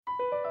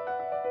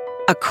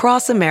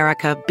Across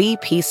America,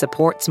 BP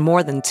supports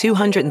more than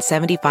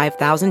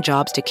 275,000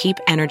 jobs to keep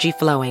energy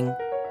flowing.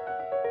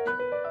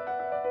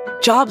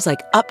 Jobs like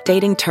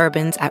updating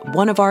turbines at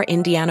one of our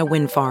Indiana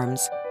wind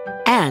farms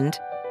and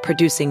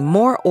producing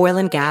more oil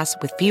and gas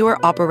with fewer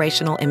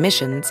operational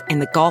emissions in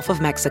the Gulf of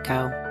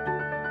Mexico.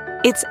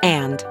 It's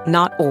and,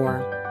 not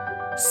or.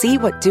 See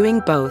what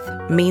doing both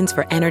means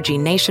for energy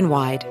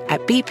nationwide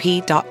at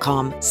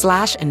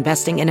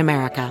bp.com/investing in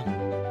America.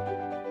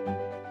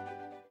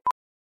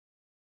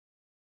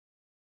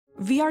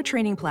 VR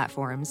training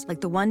platforms,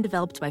 like the one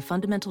developed by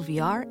Fundamental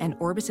VR and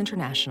Orbis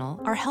International,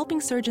 are helping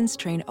surgeons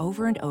train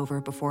over and over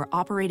before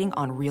operating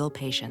on real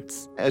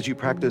patients. As you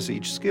practice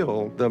each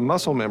skill, the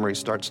muscle memory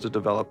starts to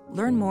develop.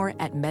 Learn more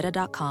at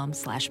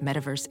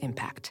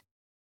meta.com/metaverseimpact.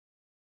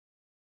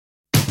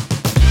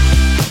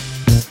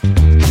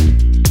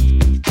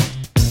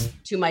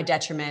 To my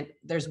detriment,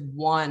 there's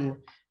one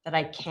that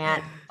I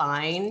can't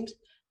find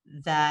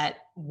that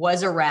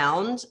was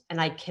around and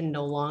I can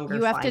no longer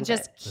find it. You have to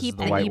just keep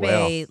an eBay,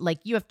 whale. Like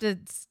you have to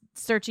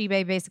search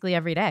eBay basically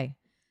every day.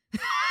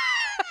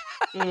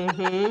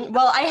 Mm-hmm.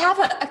 Well, I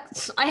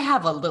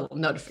have a little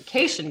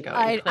notification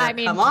going. I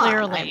mean, come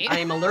clearly. on.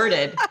 I'm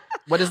alerted.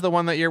 What is the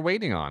one that you're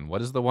waiting on?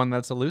 What is the one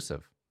that's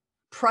elusive?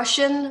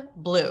 Prussian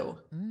blue.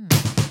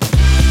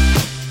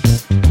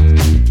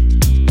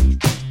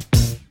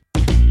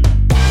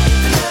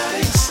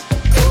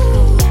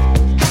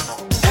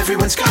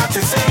 Everyone's got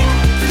their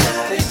thing.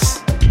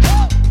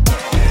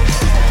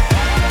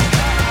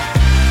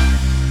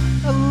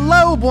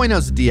 Hello,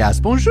 buenos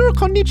dias, bonjour,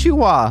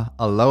 konnichiwa,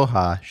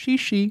 aloha,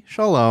 shishi,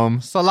 shalom,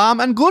 salam,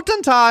 and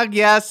guten tag.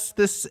 Yes,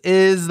 this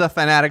is the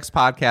Fanatics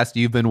podcast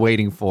you've been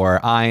waiting for.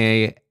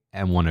 I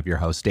am one of your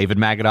hosts, David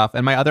Magadoff,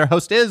 and my other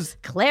host is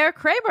Claire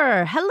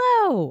Kramer.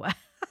 Hello.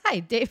 Hi,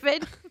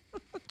 David.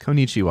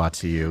 Konnichiwa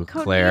to you,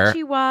 Claire.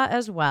 Konnichiwa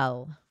as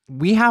well.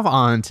 We have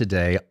on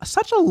today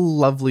such a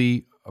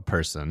lovely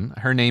person.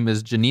 Her name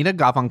is Janina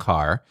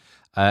Gavankar,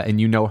 and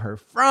you know her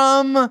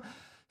from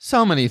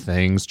so many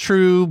things.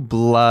 True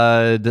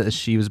Blood.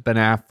 She was Ben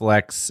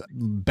Affleck's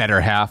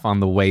better half on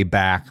The Way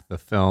Back, the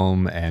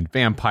film, and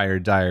Vampire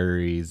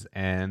Diaries.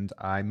 And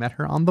I met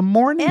her on The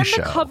Morning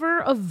Show. And the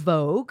cover of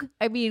Vogue.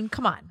 I mean,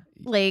 come on.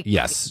 Like,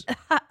 yes.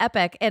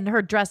 Epic. And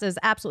her dress is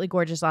absolutely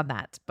gorgeous on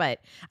that. But,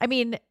 I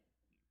mean,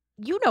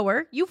 you know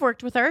her. You've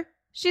worked with her.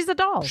 She's a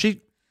doll. She's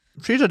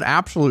an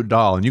absolute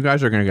doll, and you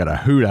guys are going to get a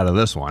hoot out of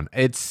this one.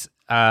 It's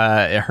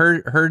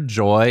her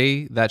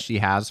joy that she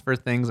has for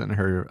things and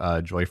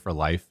her joy for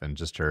life and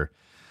just her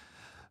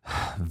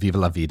viva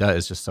la vida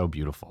is just so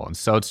beautiful. And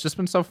so it's just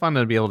been so fun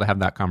to be able to have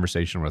that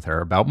conversation with her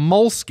about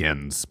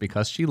moleskins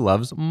because she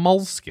loves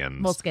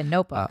moleskins. Moleskine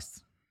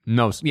notebooks.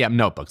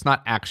 Notebooks,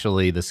 not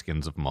actually the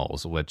skins of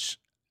moles, which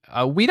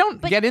we don't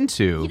get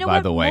into, by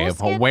the way, of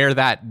where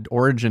that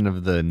origin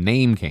of the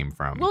name came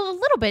from. Well, a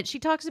little bit. She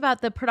talks about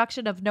the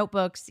production of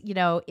notebooks,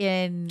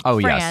 in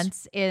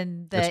France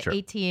in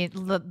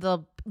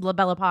the La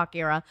Belle Epoque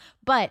era.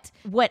 But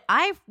what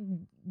I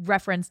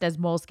referenced as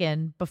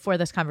moleskin before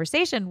this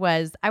conversation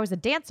was I was a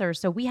dancer,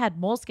 so we had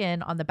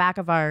moleskin on the back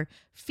of our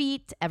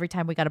feet every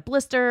time we got a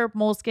blister,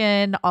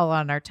 moleskin, all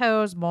on our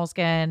toes,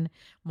 moleskin.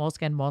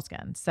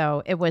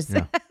 So it was,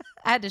 I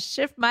had to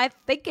shift my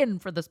thinking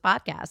for this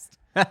podcast.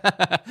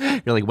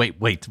 You're like,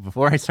 wait,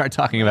 before I start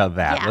talking about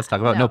that, let's talk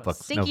about notebooks.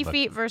 Stinky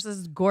feet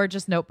versus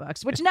gorgeous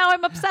notebooks, which now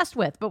I'm obsessed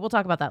with, but we'll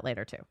talk about that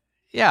later too.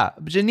 Yeah,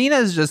 Janina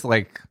is just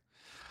like,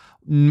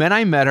 when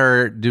I met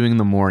her doing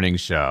the morning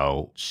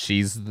show,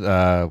 she's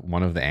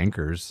one of the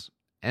anchors,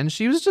 and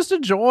she was just a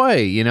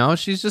joy.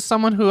 She's just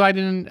someone who I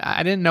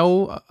didn't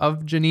know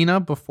of Janina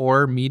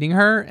before meeting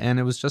her, and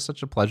it was just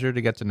such a pleasure to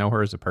get to know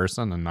her as a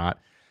person and not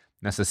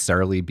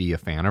necessarily be a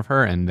fan of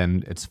her. And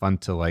then it's fun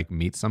to like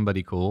meet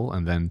somebody cool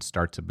and then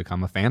start to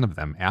become a fan of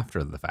them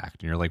after the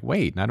fact. And you're like,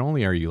 wait, not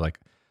only are you like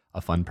a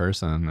fun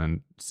person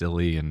and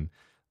silly and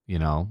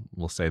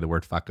will say the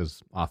word fuck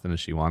as often as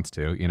she wants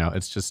to.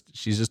 It's just,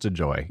 she's just a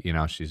joy.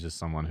 She's just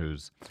someone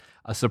who's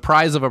a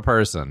surprise of a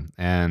person.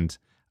 And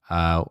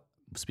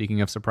speaking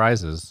of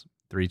surprises,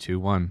 3, 2,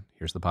 1,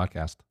 here's the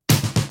podcast.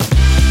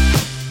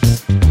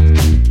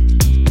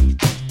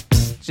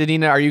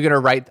 Janina, are you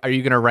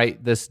gonna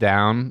write this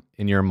down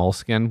in your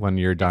moleskin when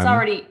you're done?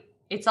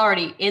 It's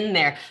already in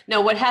there.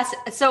 No,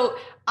 so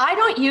I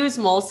don't use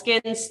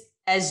moleskins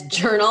as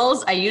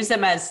journals. I use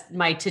them as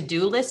my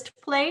to-do list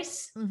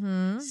place.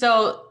 Mm-hmm.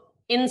 So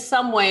in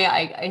some way,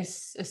 I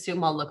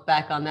assume I'll look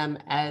back on them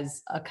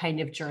as a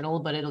kind of journal,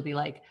 but it'll be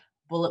like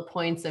bullet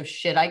points of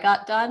shit I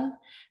got done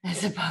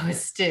as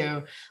opposed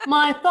to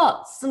my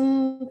thoughts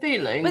and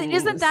feelings. But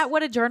isn't that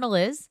what a journal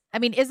is?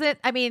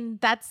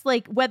 That's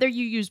like whether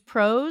you use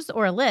prose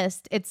or a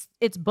list, it's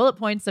bullet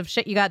points of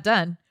shit you got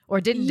done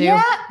or didn't do.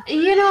 Yeah,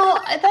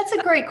 that's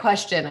a great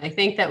question. I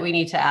think that we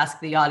need to ask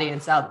the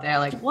audience out there,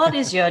 like, what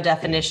is your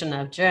definition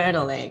of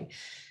journaling?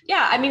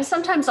 Yeah,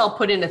 sometimes I'll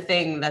put in a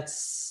thing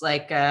that's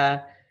like,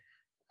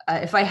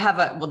 if I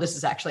have this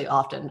is actually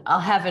often, I'll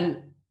have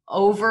an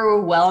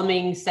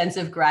overwhelming sense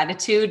of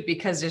gratitude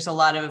because there's a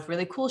lot of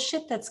really cool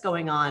shit that's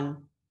going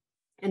on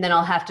And then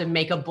I'll have to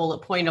make a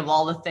bullet point of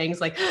all the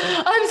things like,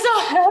 I'm so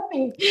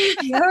happy.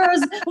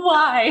 Here's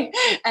why.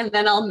 And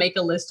then I'll make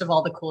a list of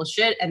all the cool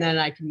shit. And then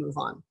I can move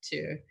on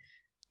to.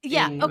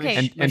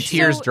 Okay. And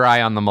tears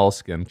dry on the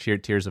Moleskine.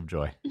 Tears of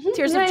joy.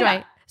 Tears of joy.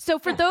 Yeah. So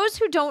for those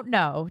who don't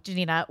know,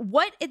 Janina,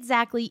 what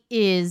exactly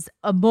is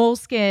a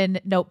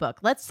Moleskine notebook?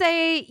 Let's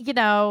say,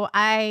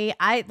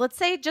 let's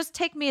say, just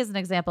take me as an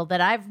example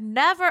that I'm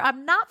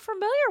not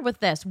familiar with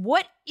this.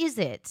 What is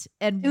it?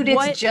 And dude,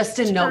 what it's just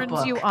a turns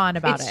notebook. you on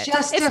about it?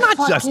 It's not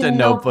just a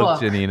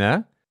notebook,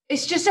 Janina.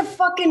 It's just a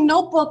fucking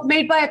notebook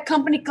made by a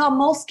company called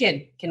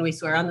Moleskine. Can we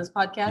swear on this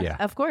podcast? Yeah,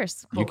 of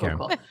course. You can.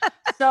 Cool.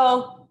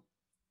 So,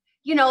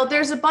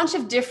 there's a bunch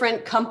of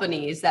different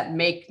companies that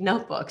make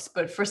notebooks,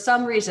 but for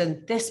some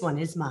reason, this one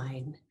is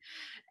mine.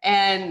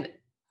 And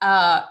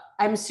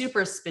I'm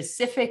super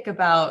specific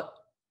about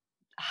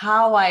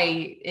how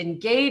I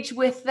engage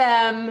with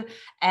them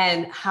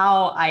and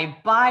how I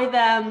buy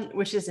them,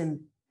 which is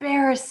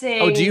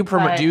embarrassing. Oh, do you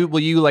promote? Will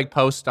you like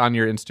post on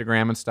your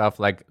Instagram and stuff?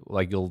 Like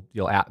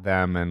you'll at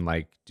them and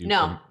like do?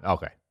 No.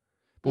 Okay.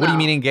 But what do you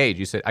mean engage?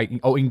 You said,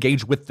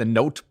 engage with the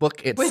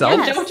notebook itself?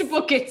 With the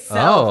notebook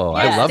itself. Oh,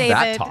 yes. I love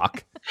that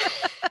talk.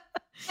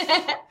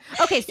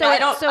 Okay, so I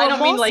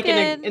don't mean like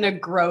Moleskine... in a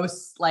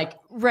gross, like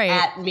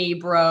at me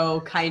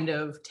bro kind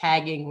of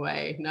tagging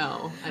way.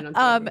 No, I don't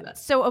think that.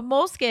 So a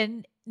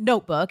Moleskine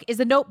notebook is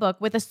a notebook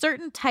with a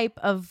certain type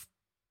of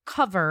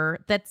cover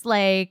that's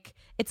like,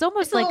 it's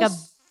almost like a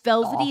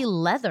velvety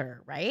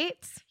leather,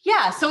 right?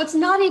 Yeah, so it's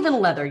not even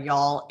leather,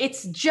 y'all.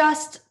 It's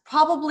just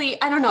probably,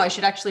 I don't know, I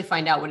should actually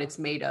find out what it's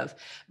made of.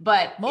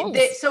 But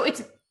so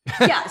it's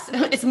yes,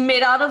 it's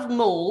made out of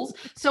moles.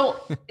 So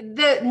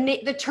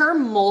the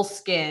term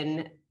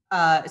Moleskine,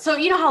 so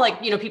you know how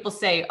like, people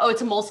say, oh,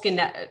 it's a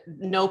Moleskine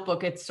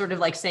notebook. It's sort of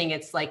like saying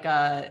it's like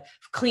a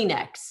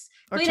Kleenex.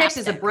 Or Kleenex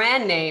is a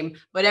brand name,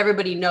 but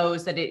everybody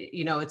knows that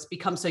it's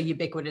become so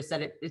ubiquitous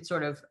that it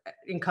sort of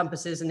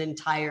encompasses an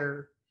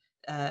entire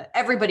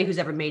everybody who's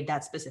ever made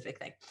that specific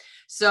thing.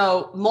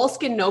 So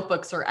Moleskine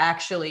notebooks are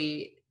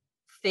actually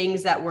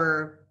things that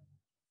were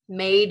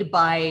made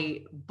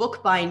by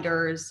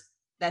bookbinders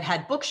that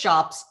had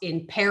bookshops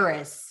in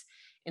Paris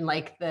in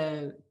like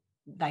the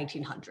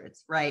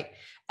 1900s, right?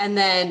 And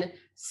then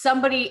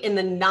somebody in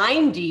the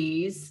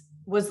 90s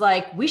was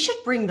like, we should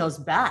bring those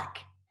back.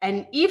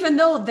 And even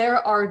though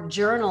there are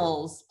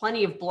journals,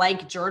 plenty of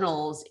blank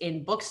journals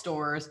in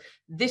bookstores,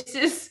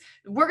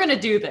 we're going to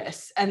do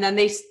this. And then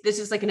this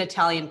is like an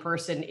Italian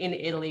person in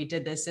Italy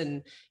did this.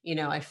 And,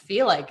 I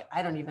feel like,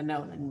 I don't even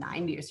know, in the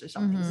 90s or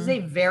something. Mm-hmm. This is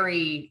a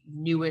very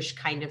newish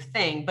kind of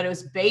thing, but it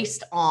was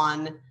based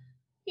on,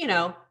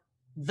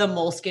 the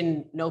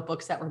Moleskine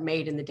notebooks that were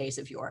made in the days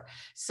of yore.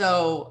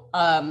 So,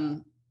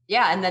 and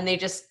then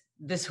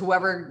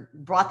whoever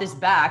brought this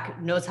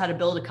back knows how to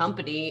build a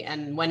company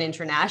and went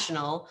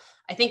international.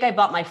 I think I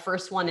bought my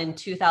first one in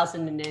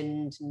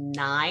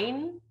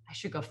 2009. I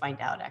should go find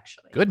out,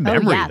 actually. Good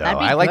memory, though.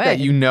 I like that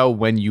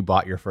when you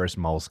bought your first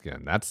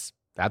Moleskine.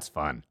 That's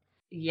fun.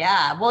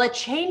 Yeah. Well, it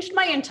changed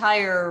my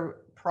entire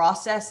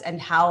process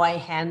and how I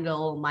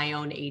handle my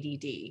own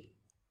ADD.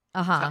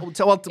 Uh-huh.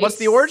 So what's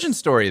the origin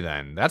story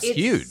then? That's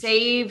huge. It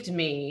saved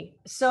me.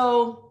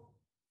 So,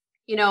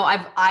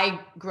 I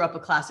grew up a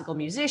classical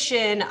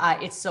musician.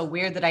 It's so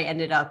weird that I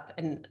ended up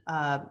an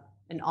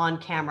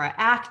on-camera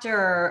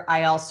actor.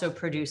 I also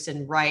produce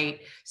and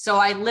write. So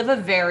I live a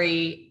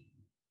very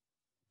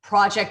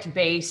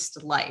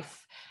project-based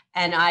life.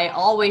 And I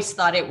always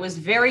thought it was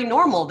very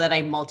normal that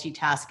I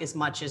multitask as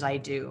much as I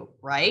do,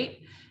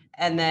 right?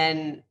 And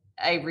then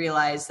I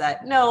realized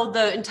that, no,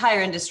 the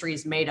entire industry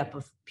is made up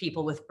of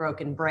people with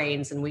broken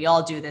brains, and we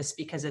all do this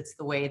because it's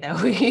the way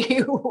that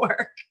we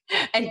work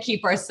and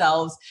keep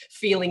ourselves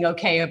feeling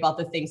okay about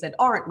the things that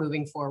aren't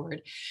moving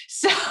forward.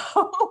 So,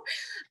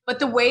 but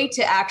the way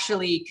to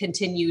actually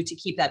continue to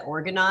keep that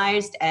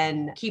organized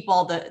and keep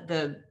all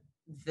the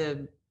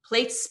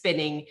plates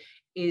spinning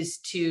is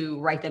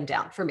to write them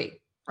down for me,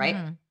 right?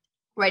 Mm-hmm.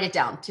 Write it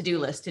down, to-do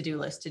list.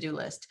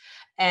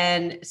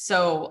 And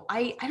so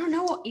I don't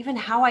know even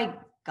how I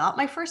got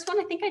my first one.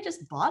 I think I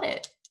just bought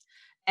it.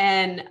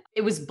 And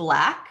it was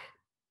black,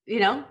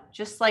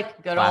 just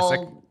like good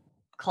old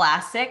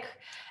classic.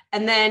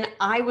 And then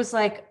I was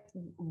like,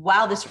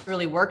 wow, this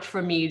really worked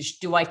for me.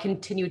 Do I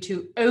continue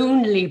to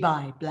only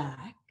buy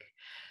black?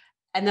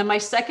 And then my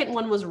second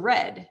one was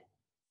red.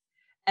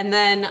 And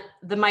then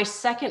my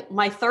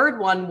third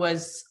one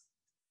was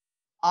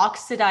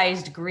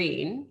oxidized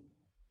green.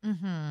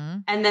 Mm-hmm.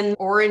 And then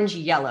orange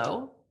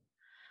yellow.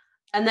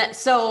 And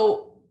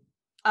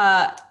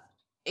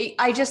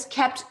I just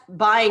kept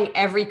buying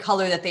every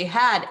color that they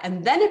had.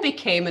 And then it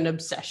became an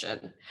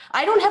obsession.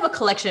 I don't have a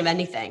collection of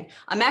anything.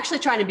 I'm actually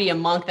trying to be a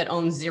monk that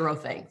owns 0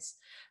 things.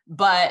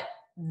 But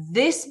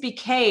this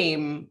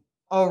became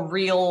a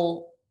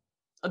real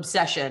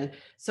obsession.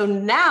 So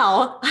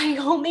now I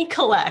only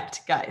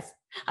collect, guys.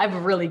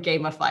 I've really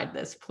gamified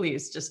this.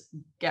 Please just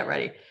get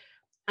ready.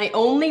 I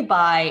only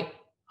buy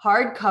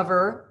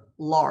hardcover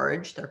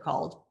large, they're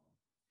called.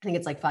 I think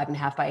it's like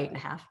 5.5 by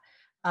 8.5.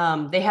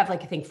 They have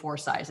like, I think 4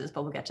 sizes,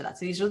 but we'll get to that.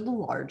 So these are the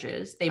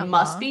largest. They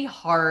must be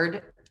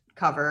hard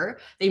cover.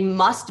 They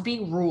must be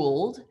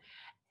ruled,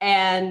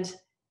 and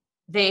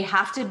they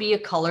have to be a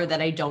color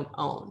that I don't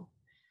own.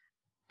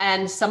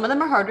 And some of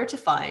them are harder to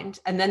find.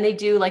 And then they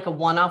do like a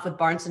one-off with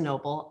Barnes &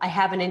 Noble. I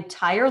have an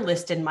entire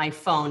list in my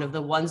phone of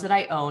the ones that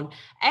I own.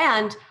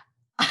 And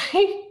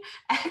I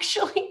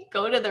actually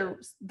go to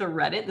the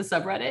Reddit, the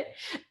subreddit,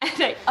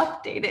 and I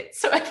update it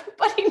so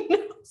everybody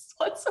knows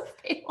what's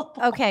available.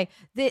 Okay.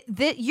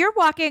 You're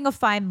walking a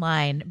fine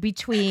line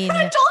between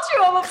I told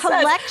you I'm obsessed.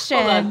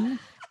 Collection,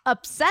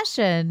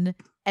 obsession,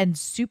 and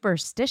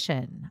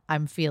superstition,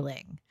 I'm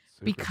feeling.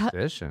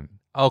 Superstition?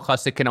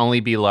 Because it can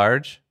only be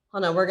large?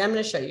 Hold on, I'm going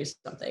to show you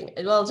something.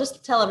 Well,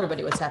 just tell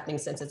everybody what's happening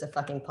since it's a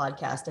fucking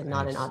podcast and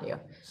not an audio.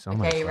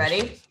 Okay, you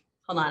ready?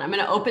 Hold on, I'm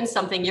going to open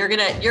something. You're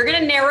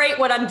gonna narrate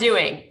what I'm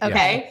doing.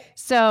 Okay.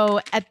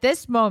 So at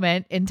this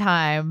moment in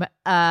time,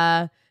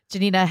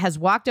 Janina has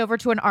walked over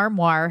to an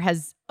armoire,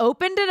 has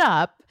opened it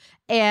up,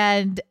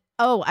 and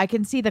I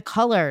can see the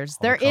colors.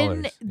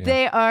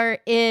 They are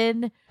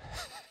in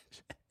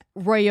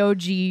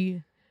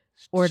Ryoji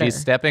order. She's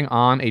stepping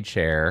on a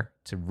chair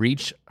to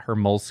reach her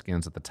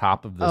moleskines at the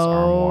top of this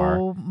armoire.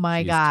 Oh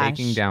my gosh. She's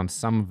taking down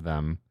some of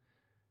them,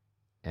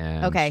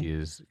 and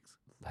she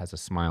has a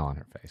smile on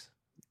her face.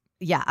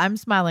 Yeah, I'm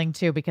smiling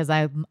too because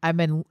I'm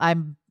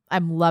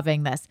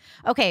loving this.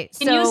 Okay,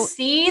 so can you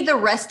see the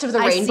rest of the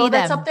rainbow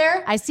that's up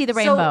there? I see the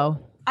rainbow.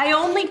 So I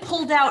only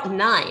pulled out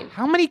 9.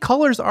 How many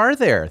colors are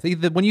there?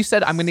 When you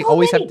said I'm going to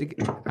always have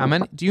to, how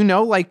many? Do you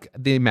know like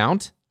the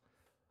amount?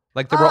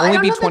 Like there will only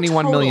be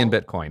 21 million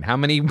Bitcoin. How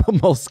many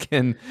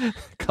Moleskine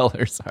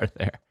colors are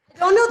there? I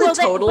don't know the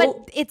total.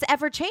 But it's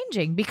ever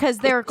changing because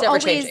they're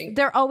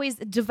always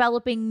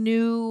developing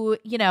new,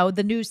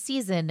 the new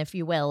season, if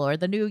you will, or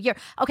the new year.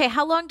 Okay,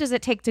 how long does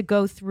it take to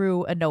go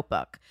through a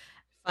notebook?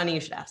 Funny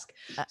you should ask.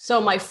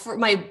 So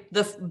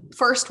the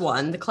first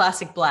one, the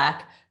classic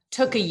black,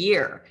 took a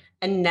year,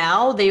 and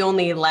now they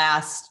only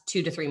last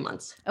 2 to 3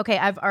 months. Okay,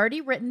 I've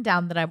already written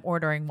down that I'm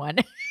ordering one.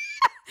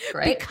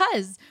 Right?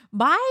 Because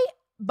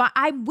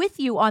I'm with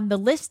you on the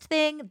list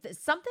thing.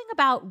 Something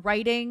about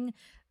writing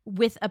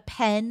with a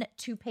pen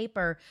to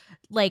paper,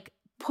 like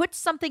puts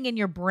something in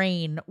your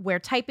brain where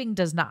typing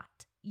does not.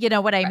 You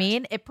know what I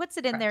mean? It puts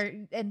it in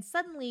there, and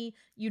suddenly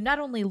you not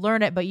only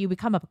learn it, but you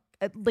become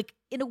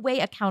in a way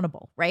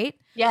accountable, right?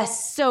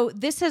 Yes. So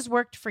this has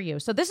worked for you.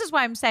 So this is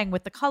why I'm saying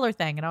with the color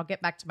thing, and I'll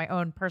get back to my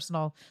own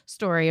personal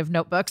story of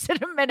notebooks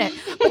in a minute.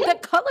 But the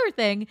color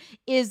thing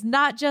is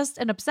not just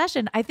an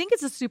obsession. I think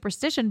it's a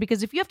superstition,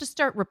 because if you have to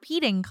start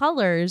repeating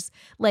colors,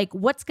 like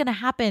what's going to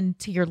happen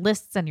to your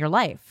lists and your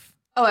life?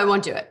 Oh, I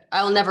won't do it.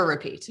 I will never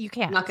repeat. You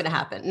can't. Not going to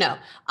happen. No,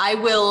 I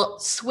will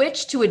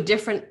switch to a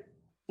different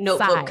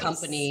notebook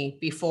company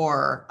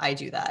before I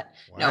do that.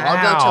 Wow. No,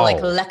 I'll go to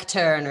like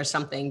Lectern or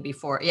something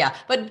before. Yeah.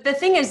 But the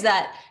thing is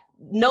that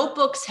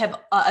notebooks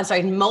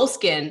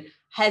Moleskine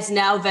has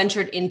now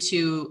ventured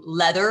into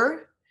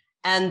leather,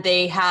 and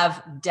they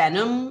have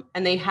denim,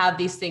 and they have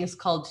these things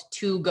called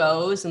 2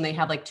 goes, and they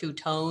have like 2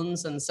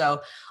 tones. And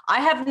so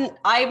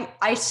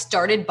I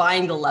started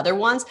buying the leather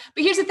ones,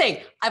 but here's the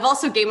thing. I've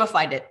also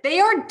gamified it.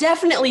 They are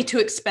definitely too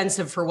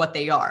expensive for what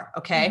they are.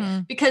 Okay. Mm-hmm.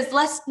 Because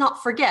let's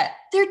not forget,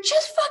 they're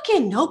just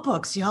fucking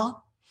notebooks,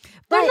 y'all.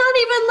 They're not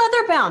even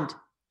leather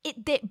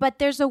bound. But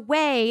there's a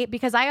way,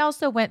 because I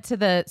also went to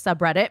the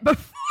subreddit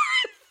before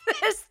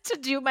this to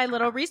do my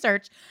little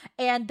research,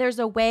 and there's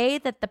a way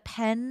that the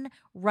pen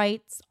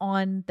writes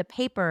on the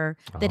paper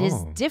that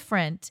is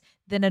different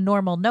than a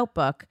normal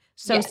notebook.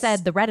 So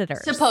said the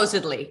Redditors.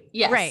 Supposedly.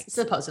 Yes. Right.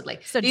 Supposedly.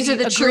 So these are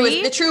the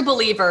true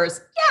believers.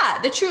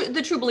 Yeah.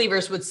 The true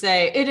believers would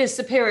say it is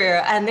superior,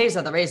 and these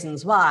are the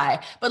reasons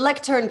why. But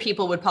Lectern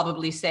people would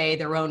probably say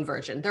their own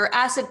version. They're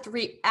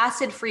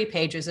acid-free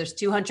pages. There's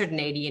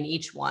 280 in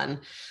each one.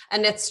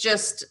 And it's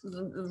just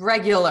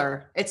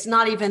regular. It's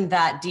not even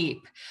that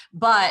deep.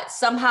 But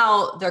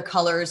somehow their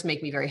colors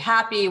make me very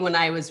happy. When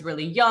I was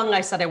really young, I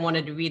said I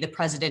wanted to be the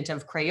president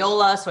of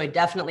Crayola. So I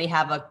definitely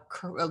have a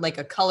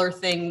color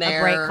thing there.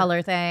 A bright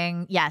color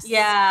thing. Yes.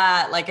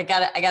 Yeah. Like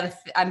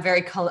I'm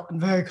very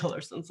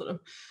color sensitive.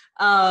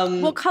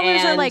 Well,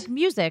 colors are like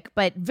music,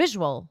 but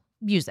visual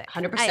music.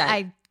 100%.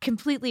 I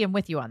completely am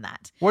with you on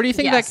that. Where do you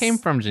think that came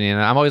from,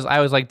 Janina? I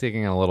always like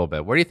digging in a little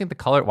bit. Where do you think the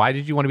color? Why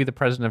did you want to be the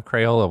president of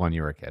Crayola when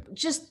you were a kid?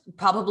 Just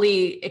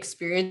probably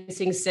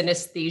experiencing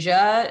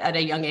synesthesia at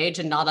a young age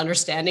and not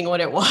understanding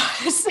what it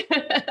was.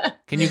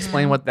 Can you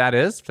explain what that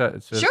is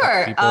to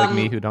sure. people like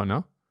me who don't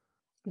know?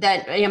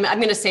 That I'm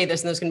going to say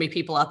this, and there's going to be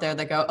people out there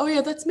that go, "Oh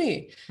yeah, that's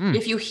me."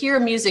 If you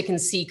hear music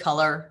and see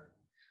color,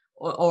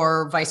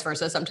 or vice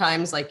versa,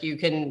 sometimes like you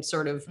can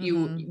sort of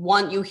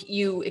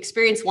you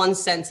experience one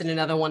sense and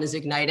another one is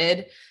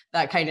ignited.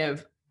 That kind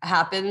of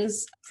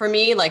happens for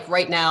me. Like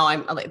right now,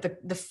 I'm like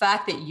the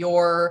fact that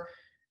you're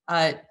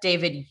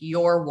David,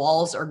 your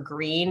walls are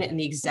green in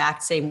the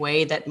exact same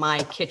way that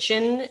my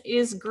kitchen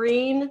is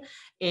green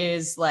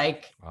is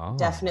like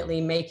definitely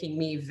making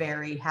me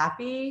very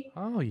happy.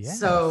 Oh yeah.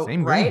 So,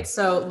 same right. green.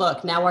 So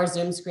look, now our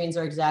Zoom screens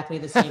are exactly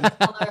the same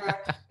color.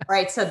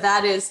 Right. So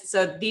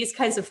these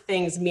kinds of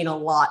things mean a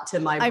lot to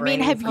my brain. I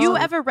mean, have you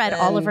ever read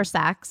Oliver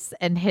Sacks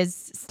and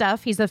his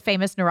stuff? He's a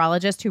famous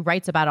neurologist who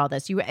writes about all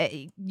this.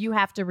 You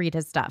have to read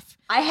his stuff.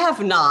 I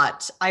have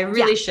not. I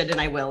really should, and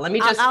I will. Let me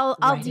just. I'll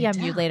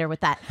DM you later with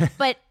that.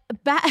 But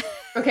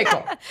okay,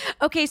 cool.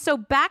 Okay, so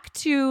back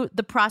to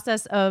the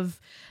process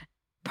of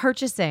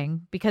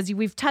purchasing, because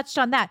we've touched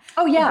on that.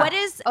 Oh yeah.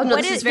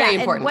 This is very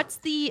important. What's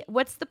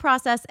the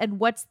process, and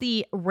what's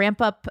the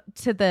ramp up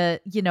to the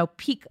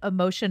peak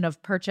emotion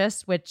of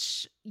purchase,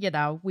 which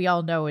we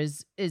all know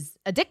is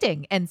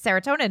addicting, and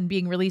serotonin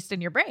being released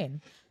in your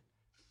brain.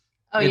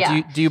 Oh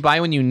yeah. Do you buy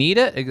when you need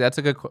it? That's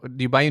a good.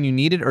 Do you buy when you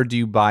need it, or do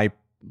you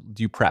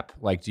prep?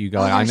 Like, do you go?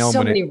 I know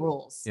so many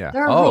rules. Yeah.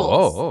 There are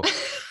rules.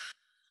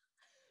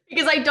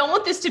 Because I don't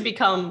want this to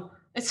become.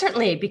 It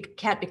certainly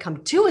can't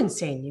become too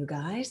insane, you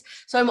guys.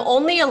 So I'm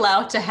only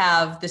allowed to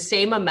have the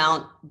same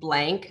amount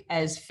blank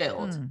as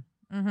filled.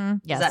 Mm-hmm.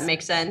 Yes. Does that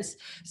make sense?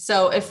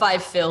 So if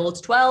I've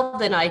filled 12,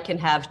 then I can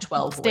have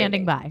 12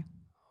 standing waiting. by.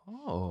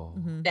 Oh.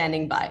 Mm-hmm.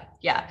 Standing by.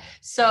 Yeah.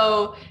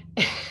 So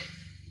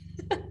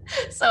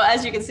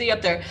as you can see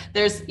up there,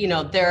 there's,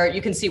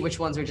 you can see which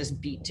ones are just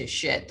beat to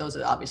shit. Those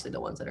are obviously the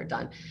ones that are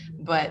done.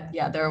 But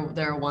yeah, there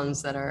are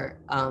ones that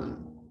are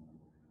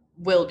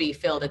will be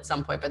filled at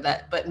some point,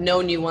 but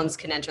no new ones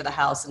can enter the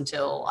house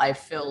until I've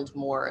filled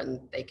more, and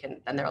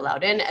then they're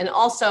allowed in. And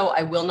also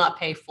I will not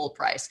pay full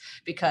price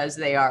because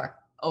they are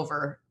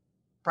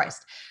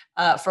overpriced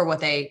for what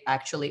they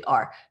actually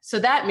are. So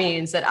that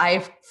means that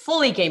I've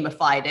fully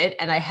gamified it,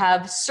 and I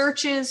have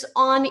searches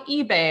on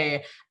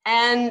eBay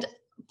and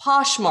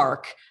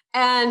Poshmark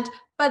and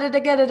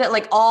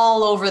like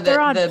all over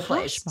the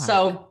place. Poshmark.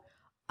 So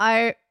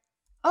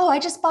I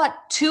just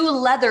bought 2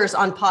 leathers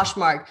on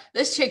Poshmark.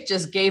 This chick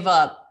just gave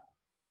up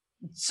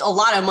a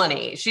lot of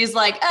money. She's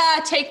like,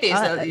 take these.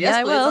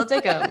 Yes, please, I'll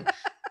take them.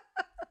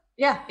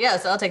 Yeah,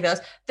 so I'll take those.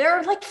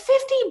 They're like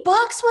 $50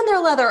 when they're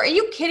leather. Are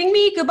you kidding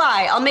me?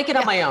 Goodbye. I'll make it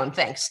on my own.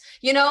 Thanks.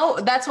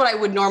 That's what I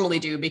would normally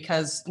do,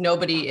 because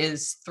nobody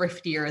is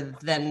thriftier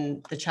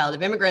than the child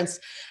of immigrants.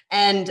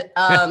 And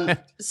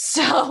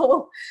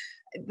so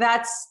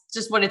that's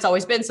just what it's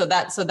always been. So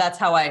that's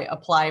how I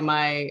apply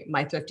my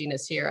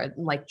thriftiness here,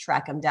 and like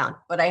track them down.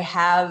 But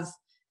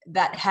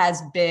that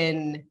has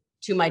been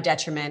to my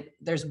detriment.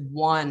 There's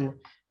one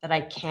that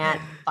I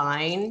can't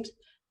find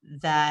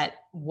that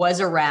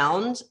was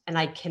around, and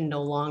I can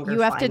no longer.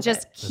 You have to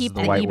just keep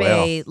the eBay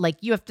whale. Like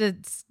you have to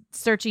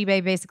search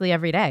eBay basically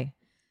every day.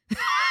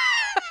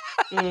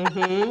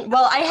 Mm-hmm.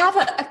 Well, I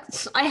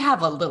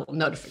have a little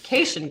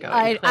notification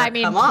going. I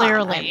mean,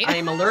 clearly,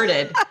 I'm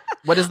alerted.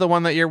 What is the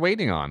one that you're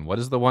waiting on? What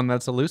is the one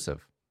that's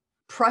elusive?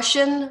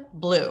 Prussian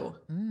blue.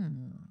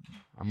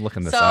 I'm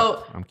looking this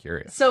up. I'm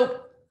curious.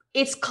 So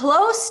it's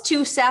close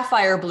to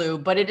sapphire blue,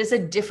 but it is a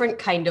different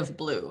kind of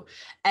blue.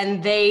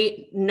 And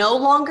they no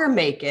longer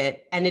make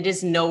it, and it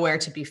is nowhere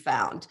to be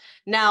found.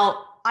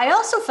 Now, I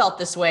also felt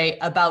this way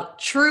about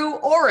true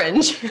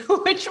orange,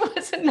 which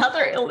was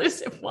another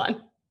elusive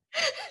one.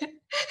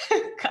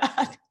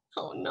 God.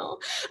 Oh no.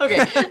 Okay.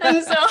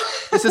 And so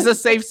this is a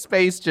safe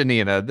space,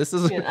 Janina. This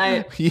is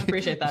I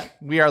appreciate that.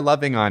 We are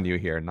loving on you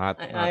here,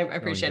 I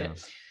appreciate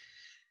it.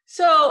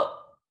 So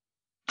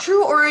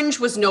true orange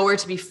was nowhere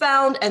to be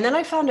found. And then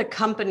I found a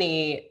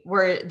company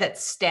that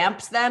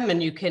stamps them,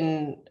 and you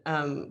can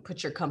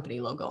put your company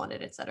logo on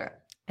it, etc.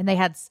 And they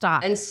had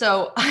stock. And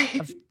so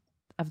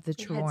of the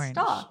true orange.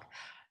 Stock.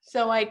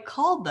 So I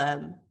called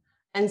them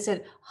and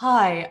said,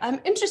 "Hi, I'm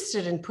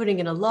interested in putting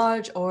in a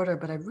large order,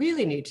 but I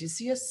really need to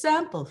see a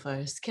sample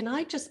first. Can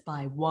I just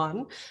buy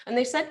one?" And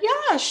they said,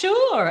 "Yeah,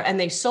 sure." And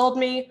they sold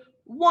me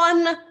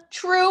one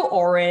true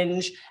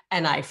orange,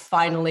 and I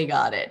finally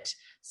got it.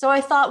 So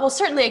I thought, well,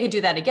 certainly I could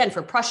do that again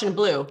for Prussian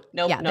blue.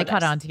 Nope, yeah, no they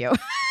cut on to you.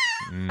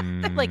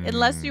 Like,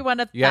 unless you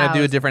want to, you got to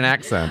do a different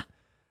accent.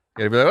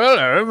 You got to be like,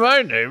 "Hello,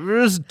 my name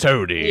is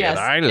Tony, and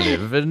I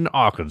live in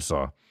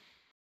Arkansas."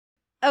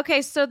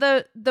 Okay, so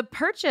the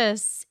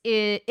purchase,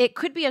 it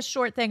could be a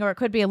short thing or it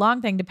could be a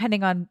long thing,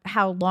 depending on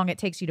how long it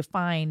takes you to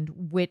find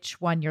which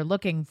one you're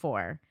looking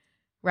for,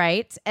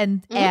 right?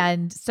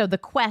 And so the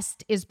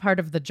quest is part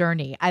of the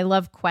journey. I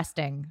love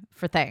questing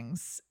for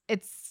things.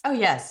 Oh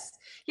yes.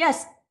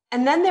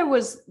 And then there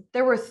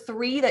were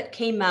 3 that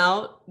came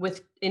out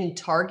in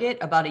Target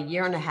about a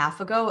year and a half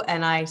ago,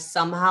 and I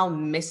somehow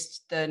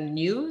missed the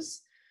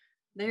news.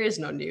 There is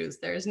no news.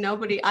 There is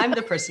nobody. I'm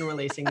the person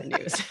releasing the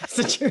news. That's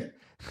the truth.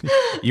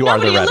 You are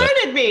the Reddit. Nobody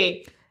alerted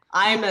me.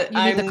 I'm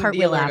the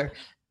cartwheel app,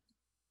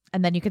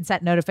 and then you can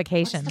set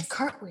notifications. What's the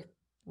cartwheel?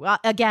 Well,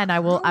 again,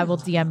 I will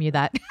DM you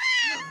that.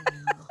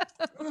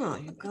 Oh,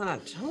 you gotta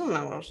tell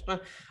me.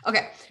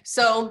 Okay,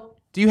 so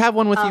do you have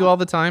one with you all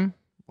the time?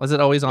 Was it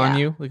always on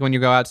you, like when you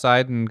go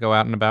outside and go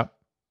out and about?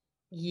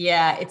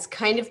 Yeah, it's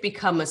kind of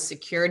become a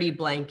security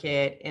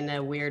blanket in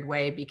a weird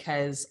way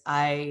because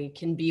I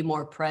can be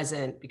more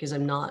present because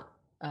I'm not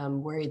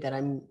worried that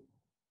I'm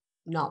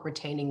not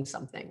retaining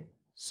something.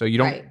 So you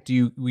don't, right.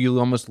 You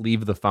almost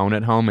leave the phone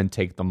at home and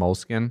take the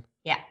Moleskine?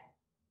 Yeah.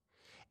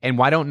 And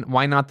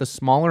why not the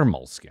smaller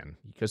Moleskine?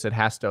 Because it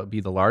has to be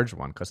the large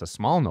one, because a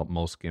small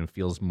Moleskine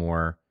feels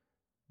more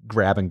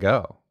grab and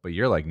go. But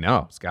you're like,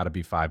 no, it's got to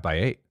be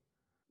 5x8.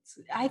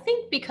 I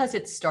think because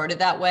it started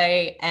that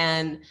way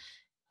and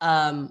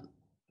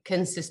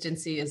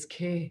consistency is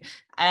key.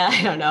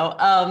 I don't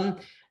know.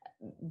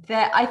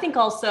 That I think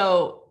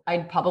also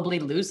I'd probably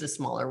lose the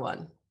smaller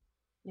one.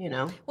 You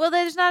know, well,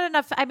 there's not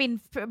enough. I mean,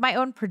 my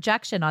own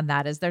projection on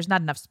that is there's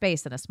not enough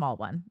space in a small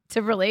one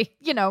to really,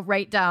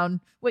 write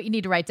down what you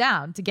need to write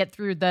down to get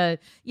through the,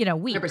 week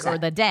 100%. Or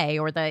the day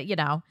or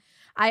the,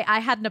 I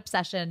had an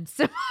obsession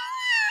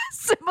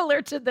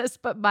similar to this,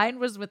 but mine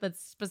was with a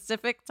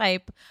specific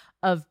type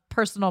of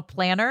personal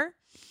planner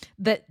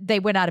that they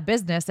went out of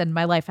business and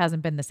my life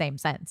hasn't been the same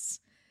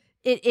since.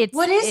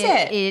 What is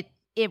it?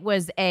 It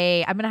was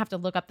I'm going to have to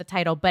look up the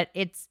title, but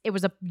it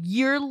was a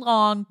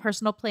year-long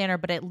personal planner,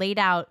 but it laid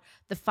out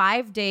the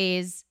 5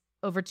 days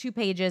over 2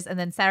 pages. And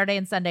then Saturday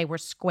and Sunday were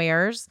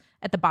squares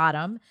at the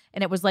bottom.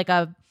 And it was like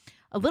a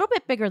little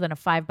bit bigger than a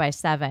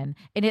 5x7.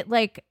 And it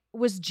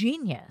was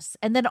genius.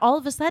 And then all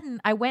of a sudden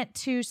I went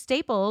to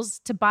Staples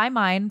to buy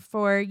mine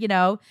for,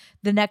 the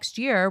next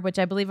year, which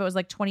I believe it was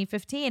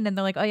 2015. And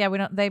they're like, oh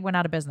yeah, they went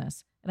out of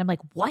business. And I'm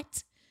like,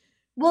 what?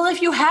 Well,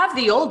 if you have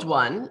the old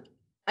one,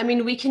 I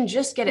mean, we can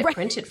just get it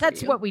printed for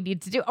That's you. what we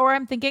need to do. Or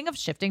I'm thinking of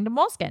shifting to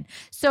Moleskine.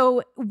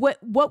 So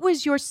what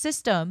was your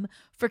system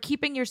for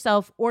keeping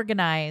yourself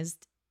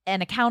organized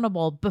and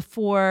accountable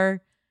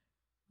before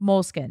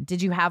Moleskine?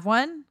 Did you have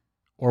one?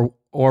 Or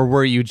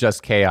were you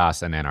just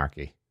chaos and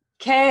anarchy?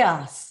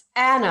 Chaos,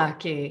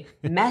 anarchy,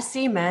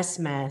 messy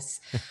mess.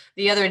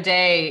 The other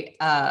day,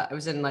 I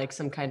was in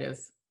some kind of,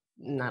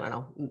 I don't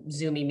know,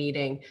 Zoomy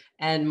meeting,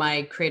 and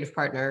my creative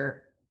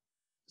partner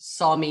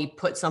saw me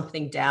put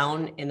something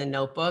down in the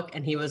notebook,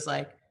 and he was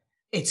like,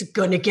 it's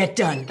gonna get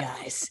done,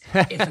 guys.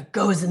 If it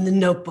goes in the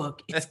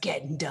notebook, it's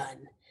getting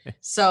done.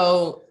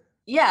 So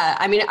yeah,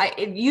 I mean,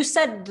 you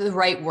said the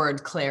right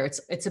word, Claire.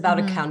 It's about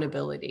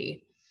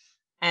accountability.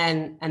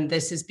 And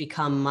this has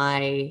become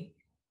my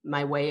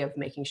way of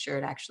making sure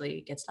it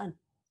actually gets done.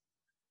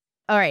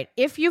 All right.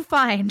 If you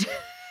find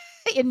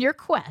in your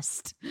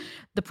quest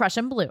the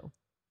Prussian blue,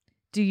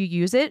 do you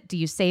use it? Do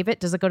you save it?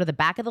 Does it go to the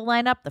back of the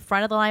lineup, the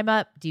front of the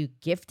lineup? Do you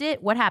gift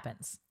it? What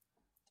happens?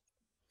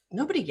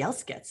 Nobody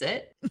else gets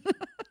it.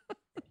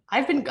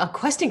 I've been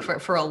questing for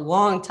it for a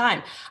long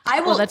time.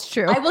 Well, that's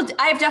true.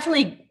 I've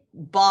definitely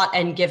bought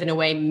and given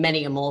away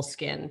many a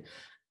Moleskine,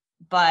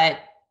 but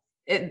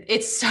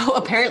it's so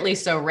apparently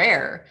so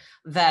rare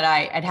that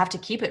I'd have to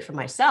keep it for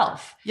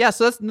myself. Yeah.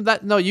 So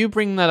no, you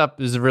bring that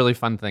up is a really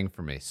fun thing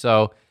for me.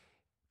 So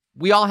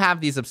we all have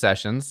these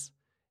obsessions.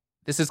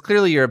 This is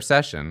clearly your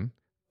obsession.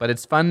 But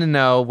it's fun to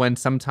know when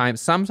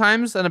sometimes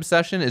an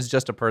obsession is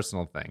just a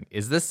personal thing.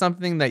 Is this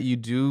something that you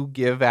do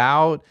give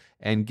out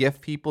and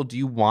gift people? Do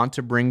you want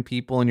to bring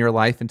people in your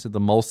life into the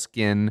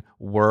Moleskine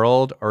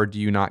world, or do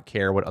you not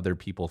care what other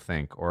people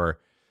think? Or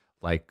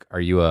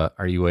are you a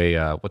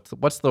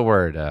what's the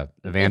word?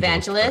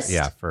 Evangelist?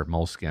 For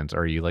Moleskines. Or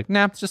are you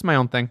nah, it's just my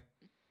own thing?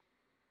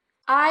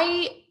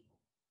 I'm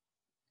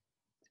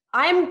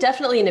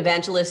definitely an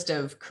evangelist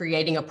of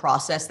creating a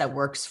process that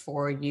works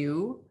for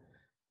you.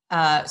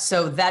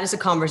 So that is a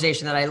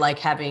conversation that I like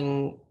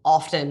having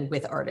often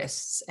with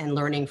artists and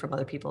learning from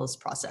other people's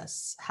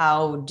process.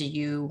 How do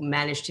you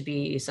manage to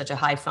be such a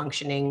high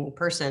functioning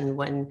person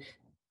when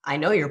I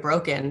know you're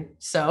broken?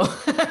 So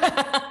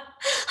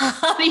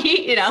how do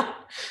you,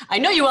 I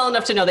know you well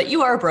enough to know that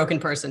you are a broken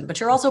person, but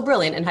you're also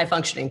brilliant and high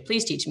functioning.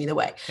 Please teach me the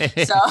way.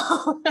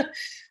 So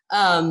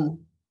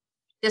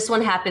this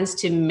one happens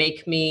to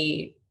make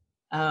me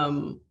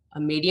a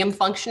medium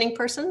functioning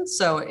person.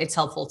 So it's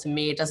helpful to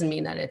me. It doesn't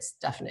mean that it's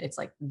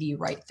the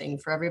right thing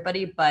for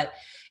everybody. But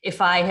if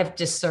I have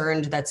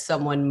discerned that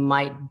someone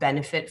might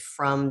benefit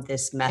from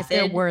this method. If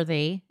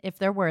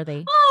they're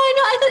worthy.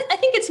 Oh, I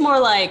think it's more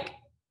like,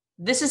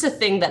 this is a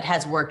thing that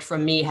has worked for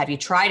me. Have you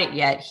tried it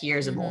yet?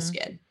 Here's a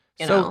Moleskine.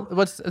 So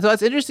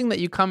it's interesting that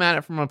you come at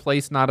it from a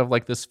place not of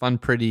this fun,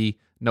 pretty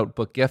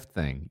notebook gift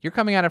thing. You're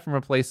coming at it from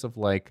a place of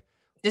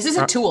this is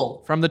a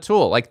tool. From the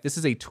tool. This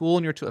is a tool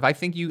in your tool.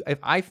 If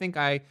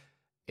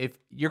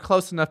you're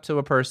close enough to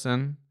a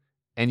person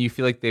and you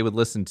feel like they would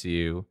listen to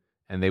you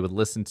and they would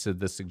listen to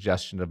the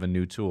suggestion of a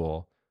new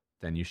tool,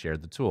 then you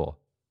shared the tool.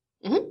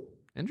 Mm-hmm.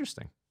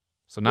 Interesting.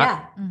 So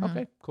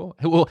okay, cool.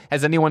 Well,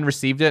 has anyone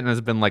received it and has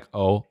been like,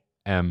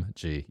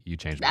 OMG, you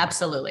changed my life?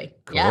 Absolutely.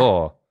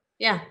 Cool.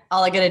 Yeah.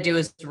 All I got to do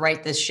is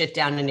write this shit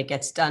down and it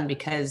gets done,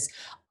 because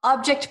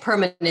object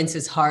permanence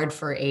is hard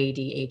for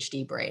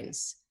ADHD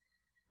brains.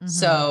 Mm-hmm.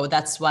 So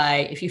that's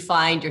why if you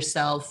find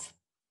yourself,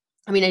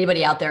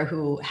 anybody out there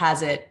who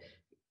has it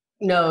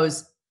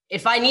knows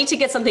if I need to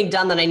get something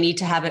done, then I need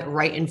to have it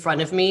right in front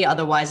of me.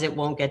 Otherwise it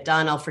won't get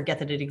done. I'll forget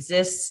that it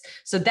exists.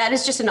 So that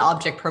is just an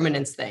object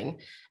permanence thing.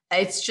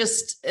 It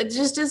just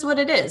is what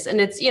it is. And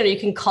it's, you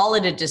can call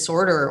it a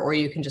disorder, or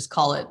you can just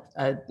call it,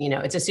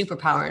 it's a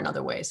superpower in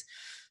other ways.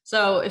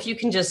 So if you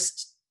can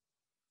just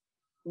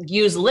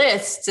use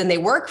lists and they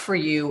work for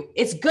you,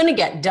 it's going to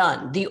get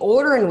done. The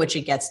order in which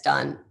it gets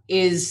done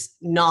is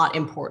not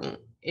important.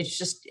 It's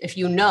just, if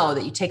you know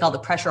that you take all the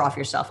pressure off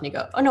yourself and you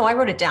go, oh no, I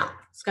wrote it down.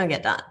 It's going to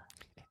get done.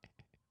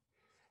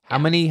 How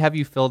many have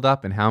you filled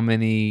up, and how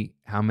many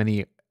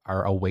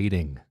are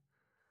awaiting?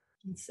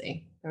 Let's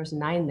see. There was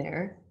 9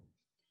 there.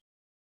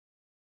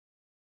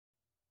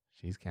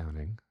 She's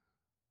counting.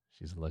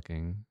 She's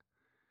looking.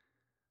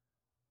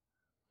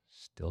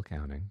 Still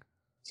counting.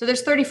 So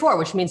there's 34,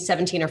 which means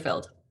 17 are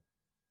filled.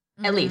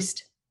 At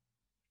least.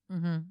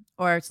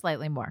 Or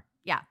slightly more.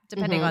 Yeah.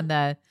 Depending on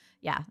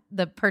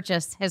the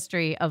purchase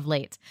history of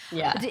late.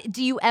 Yeah.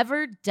 Do you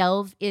ever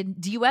delve in?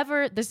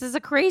 This is a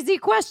crazy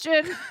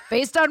question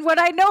based on what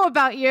I know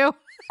about you.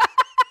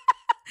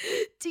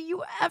 Do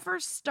you ever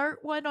start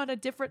one on a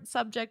different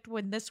subject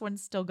when this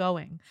one's still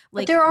going?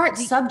 But there aren't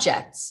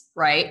subjects,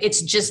 right?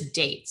 It's just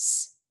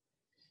dates.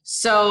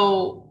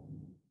 So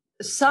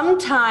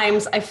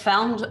sometimes I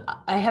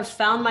have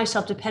found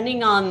myself,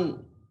 depending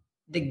on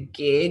the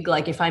gig,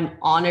 like if I'm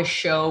on a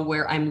show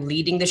where I'm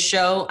leading the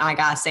show, I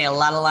gotta say a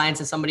lot of lines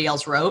that somebody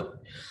else wrote,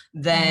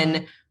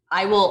 then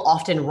I will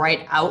often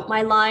write out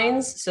my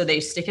lines so they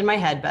stick in my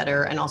head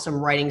better. And also I'm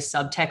writing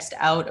subtext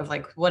out of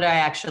like what I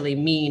actually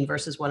mean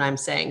versus what I'm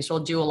saying. So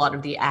I'll do a lot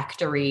of the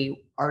actory,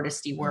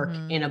 artisty work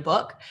in a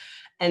book.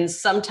 And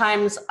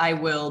sometimes I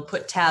will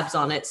put tabs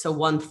on it. So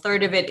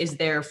 1/3 of it is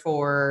there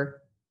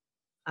for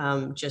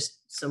just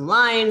some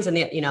lines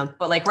and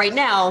but like right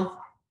now,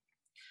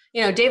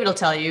 David will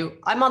tell you,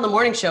 I'm on the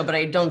morning show, but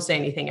I don't say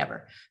anything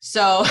ever.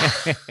 So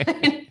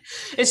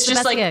it's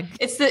just like,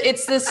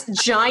 it's this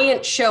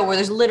giant show where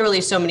there's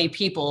literally so many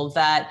people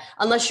that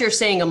unless you're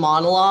saying a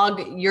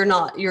monologue,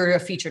 you're a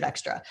featured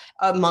extra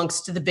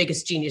amongst the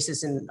biggest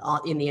geniuses in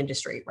the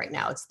industry right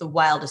now. It's the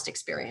wildest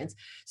experience.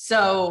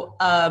 So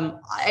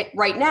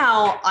right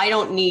now I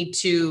don't need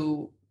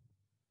to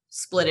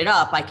split it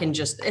up. I can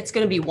it's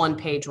going to be 1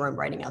 page where I'm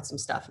writing out some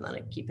stuff and then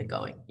I keep it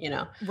going,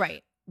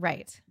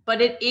 Right. But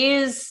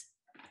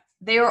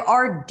there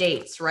are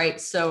dates, right?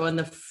 So in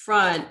the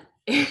front,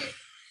 I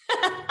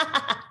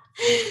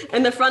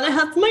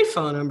have my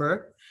phone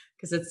number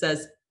because it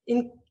says,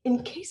 in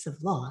case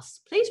of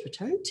loss, please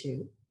return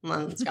to,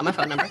 it's got my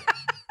phone number.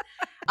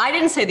 I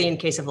didn't say the in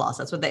case of loss.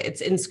 That's what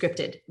it's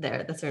inscripted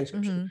there. That's their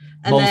inscription.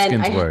 And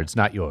Moleskin's words,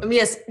 not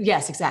yours.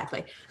 Yes,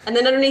 exactly. And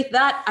then underneath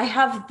that, I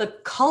have the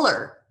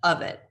color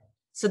of it.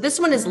 So this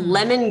one is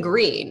lemon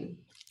green.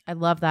 I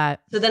love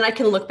that. So then I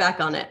can look back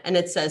on it and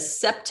it says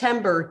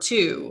September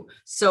 2.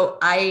 So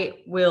I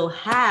will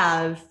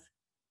have,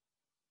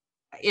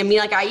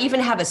 I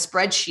even have a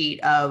spreadsheet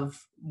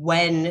of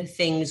when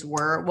things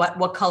were,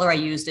 what color I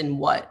used in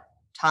what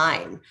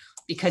time,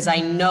 because I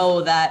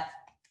know that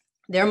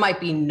there might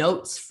be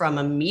notes from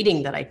a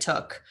meeting that I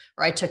took,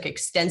 or I took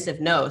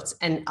extensive notes,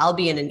 and I'll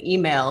be in an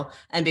email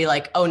and be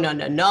like, oh,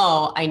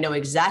 no, I know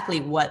exactly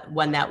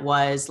when that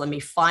was. Let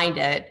me find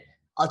it.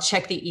 I'll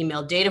check the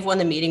email date of when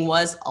the meeting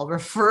was. I'll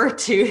refer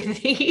to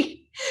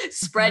the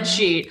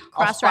spreadsheet.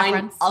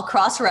 I'll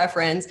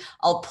cross-reference.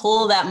 I'll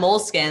pull that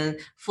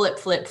Moleskine,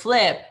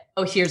 flip.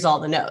 Oh, here's all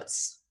the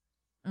notes.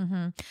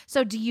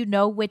 So do you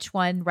know which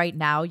one right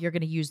now you're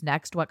going to use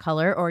next? What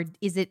color? Or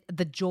is it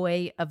the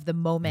joy of the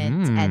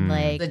moment and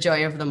the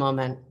joy of the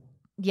moment?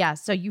 Yeah.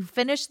 So you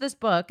finish this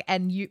book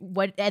and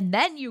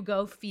then you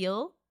go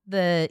feel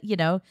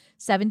the,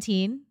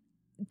 17,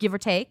 give or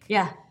take.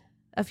 Yeah.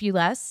 A few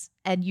less,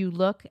 and you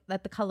look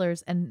at the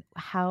colors, and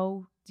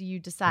how do you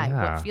decide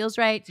what feels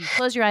right? Do you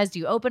close your eyes? Do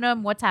you open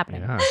them? What's happening?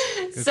 Yeah.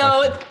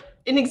 So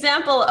an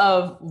example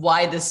of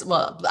why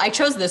I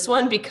chose this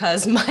one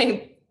because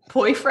my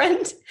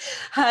boyfriend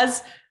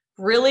has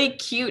really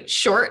cute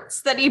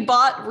shorts that he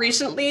bought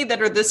recently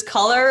that are this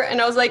color.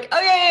 And I was like, oh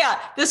yeah.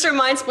 This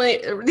reminds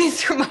me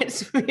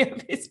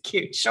of his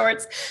cute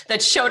shorts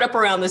that showed up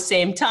around the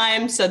same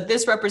time. So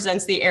this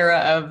represents the era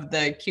of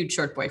the cute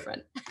short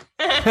boyfriend.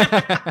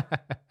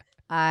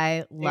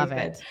 I love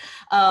it.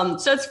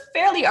 So it's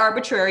fairly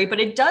arbitrary, but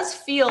it does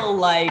feel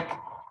like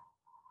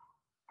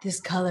this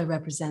color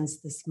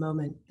represents this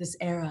moment, this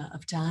era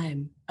of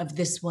time of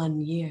this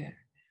 1 year.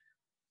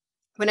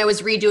 When I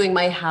was redoing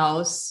my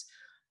house,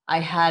 I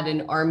had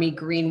an army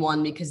green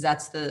one because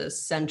that's the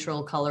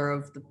central color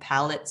of the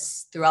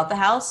palettes throughout the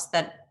house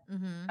that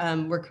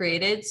were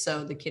created.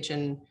 So the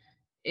kitchen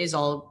is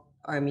all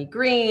army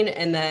green.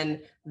 And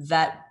then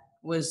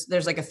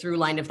there's like a through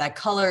line of that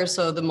color.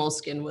 So the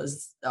Moleskine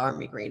was the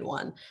army green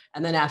one.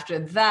 And then after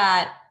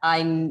that,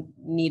 I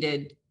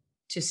needed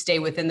to stay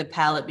within the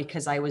palette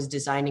because I was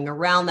designing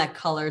around that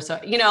color. So,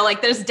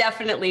 there's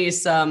definitely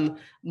some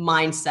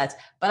mindsets,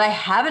 but I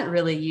haven't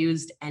really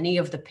used any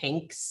of the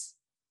pinks.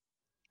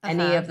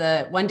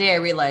 One day I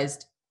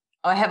realized,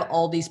 I have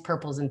all these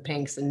purples and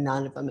pinks and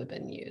none of them have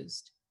been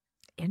used.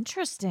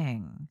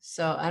 Interesting.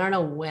 So I don't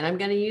know when I'm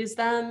going to use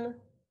them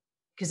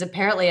because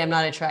apparently I'm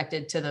not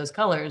attracted to those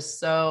colors.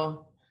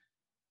 So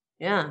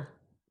yeah.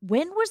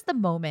 When was the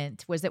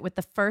moment? Was it with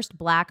the first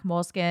black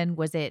Moleskine?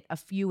 Was it a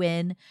few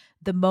in?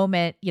 The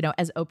moment,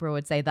 as Oprah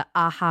would say, the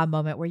aha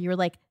moment where you were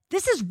like,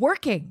 this is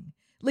working.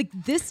 Like,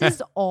 this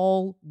is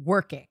all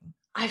working.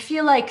 I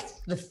feel like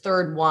the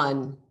third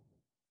one,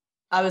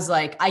 I was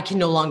like, I can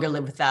no longer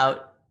live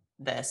without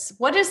this.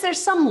 There's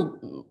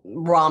some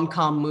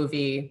rom-com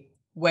movie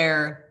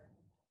where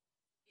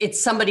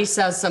somebody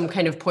says some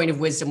kind of point of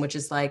wisdom, which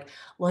is like,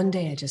 one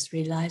day I just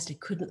realized I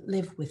couldn't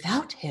live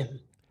without him.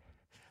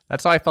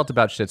 That's how I felt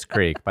about Schitt's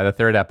Creek. By the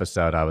third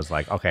episode, I was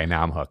like, okay,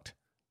 now I'm hooked.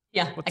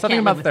 Yeah. Something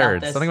about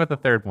third. Something about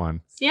the third one.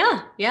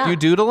 Yeah. Yeah. Do you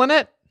doodle in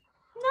it?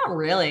 Not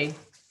really.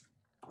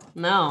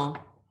 No.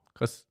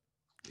 But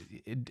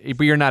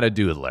you're not a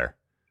doodler.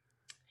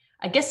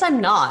 I guess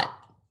I'm not.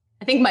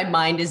 I think my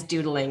mind is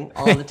doodling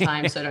all the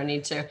time, so I don't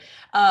need to.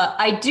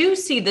 I do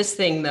see this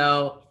thing,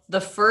 though.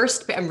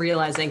 I'm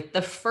realizing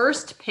the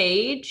first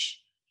page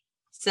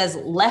says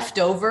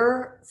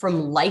leftover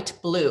from light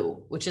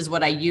blue, which is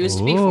what I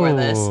used before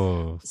this.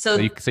 So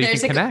you can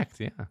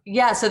connect, yeah.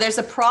 Yeah, so there's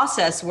a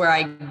process where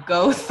I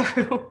go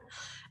through.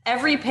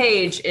 Every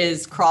page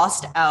is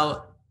crossed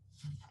out,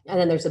 and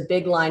then there's a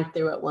big line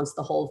through it once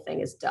the whole thing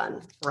is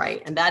done,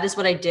 right? And that is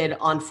what I did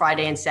on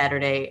Friday and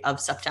Saturday of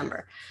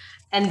September.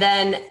 And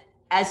then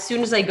as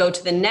soon as I go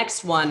to the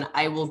next one,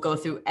 I will go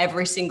through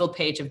every single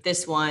page of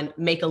this one,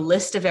 make a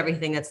list of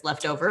everything that's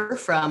left over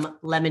from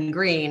lemon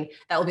green.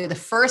 That will be the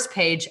first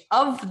page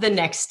of the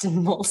next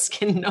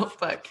Moleskine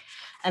notebook.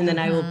 And then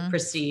I will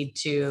proceed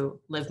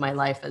to live my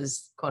life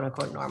as quote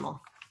unquote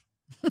normal.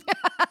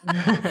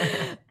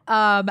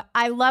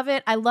 I love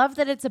it. I love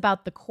that it's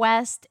about the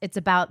quest. It's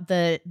about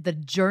the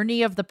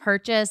journey of the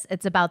purchase.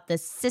 It's about the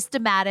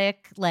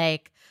systematic,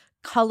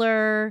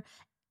 color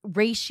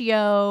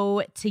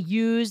ratio to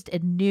used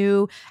and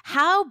new.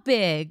 How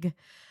big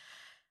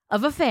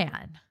of a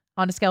fan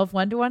on a scale of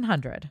 1 to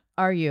 100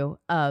 are you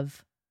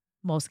of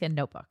Moleskine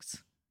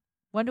notebooks?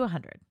 1 to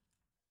 100.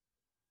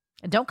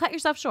 And don't cut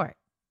yourself short.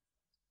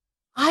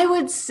 I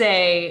would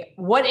say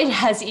what it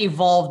has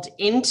evolved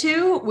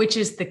into, which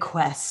is the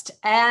quest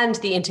and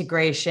the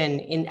integration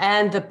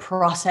and the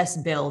process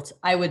built,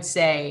 I would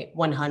say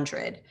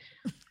 100.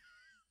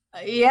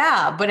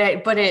 Yeah, but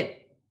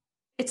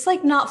it's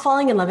like not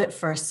falling in love at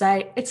first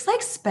sight. It's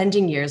like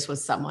spending years with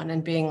someone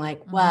and being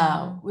like,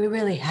 wow, we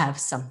really have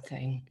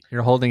something.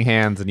 You're holding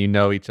hands and you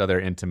know each other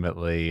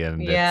intimately.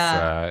 And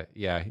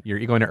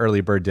you're going to early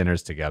bird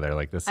dinners together.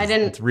 Like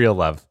it's real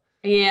love.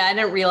 Yeah, I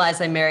didn't realize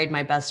I married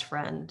my best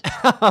friend.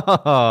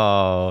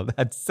 Oh,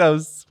 that's so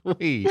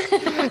sweet.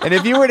 And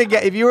if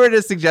you were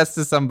to suggest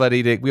to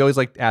somebody we always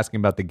like asking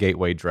about the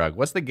gateway drug.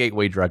 What's the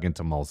gateway drug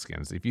into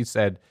Moleskines? If you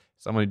said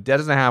someone who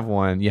doesn't have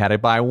one, you had to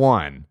buy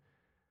one,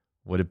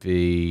 would it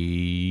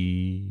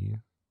be?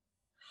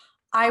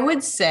 I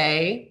would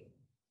say,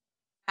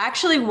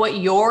 actually, what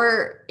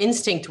your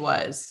instinct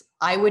was,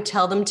 I would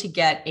tell them to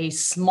get a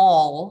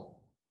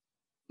small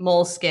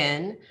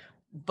Moleskine,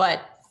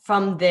 but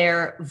from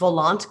their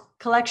Volant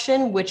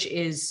collection, which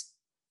is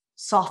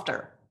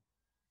softer.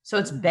 So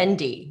it's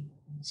bendy.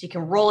 So you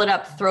can roll it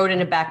up, throw it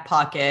in a back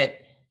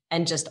pocket,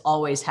 and just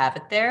always have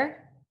it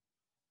there.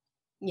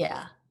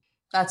 Yeah,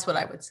 that's what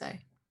I would say.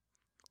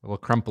 A little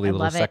crumply, a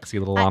little sexy, a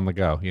little on the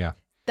go. Yeah.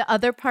 The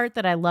other part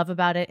that I love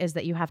about it is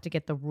that you have to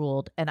get the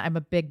ruled. And I'm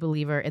a big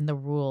believer in the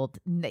ruled.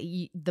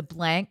 The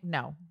blank,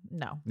 no.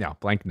 No,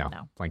 blank, no.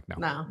 Blank,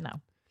 no.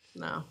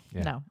 No.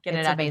 Yeah. No. Get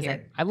it amazing.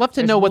 Here. I'd love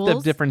to know what the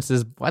difference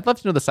is. I'd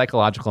love to know the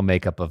psychological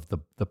makeup of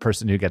the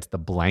person who gets the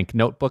blank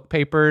notebook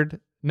papered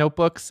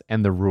notebooks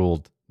and the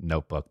ruled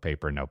notebook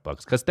paper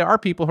notebooks. Because there are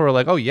people who are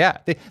like, oh yeah,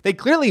 they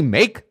clearly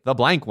make the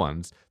blank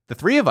ones. The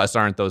three of us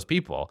aren't those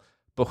people.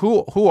 But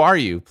who are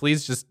you?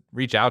 Please just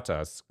reach out to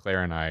us,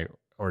 Claire and I,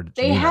 or Janina.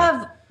 They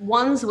have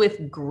ones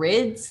with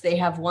grids. They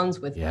have ones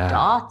with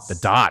dots. The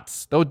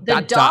dots.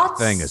 That dot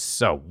thing is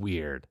so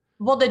weird.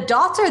 Well, the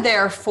dots are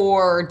there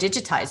for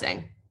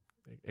digitizing.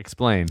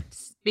 Explain.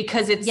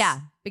 Because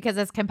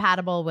it's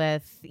compatible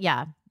with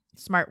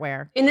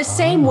smartware. In the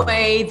same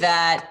way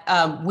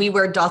that we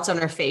wear dots on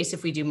our face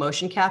if we do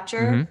motion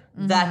capture,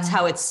 that's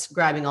how it's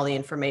grabbing all the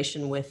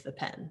information with the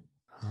pen.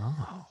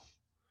 Oh.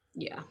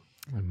 Yeah.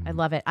 I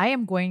love it.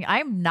 I'm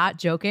not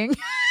joking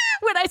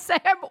when I say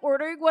I'm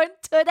ordering one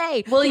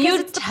today. Will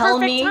you tell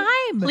me?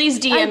 Please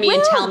DM me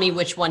and tell me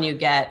which one you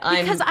get.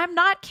 Because I'm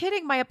not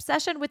kidding. My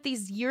obsession with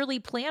these yearly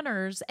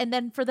planners and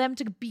then for them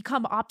to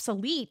become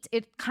obsolete,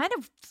 it kind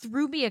of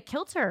threw me a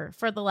kilter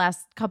for the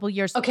last couple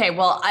years. Okay,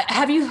 well,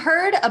 have you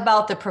heard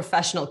about the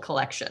professional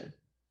collection?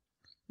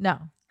 No.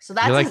 So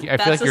that's I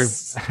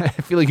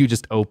feel like you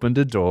just opened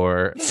a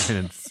door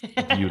and it's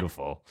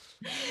beautiful.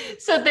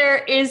 So there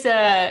is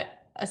a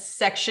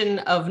section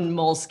of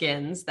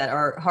Moleskines that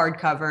are hard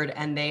covered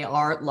and they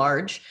are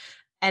large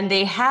and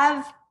they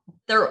have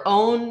their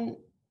own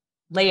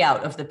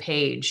layout of the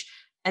page.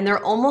 And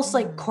they're almost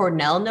like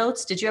Cornell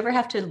notes. Did you ever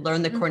have to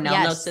learn the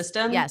Cornell note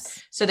system?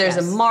 Yes. So there's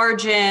a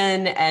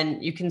margin,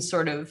 and you can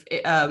sort of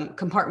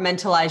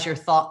compartmentalize your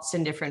thoughts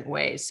in different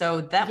ways.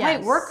 So that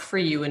might work for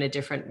you in a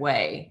different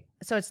way.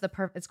 So it's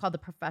it's called the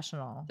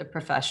professional. The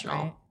professional.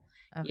 Right?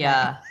 Okay.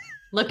 Yeah.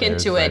 Look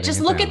into it. Just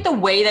look at the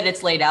way that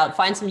it's laid out.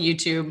 Find some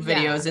YouTube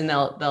videos and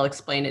they'll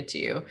explain it to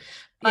you.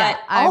 But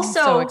I'm also,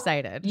 so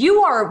excited.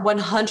 You are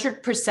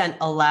 100%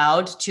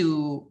 allowed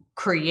to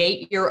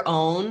create your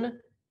own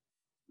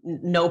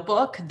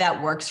notebook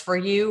that works for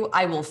you.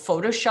 I will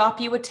Photoshop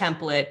you a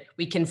template.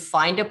 We can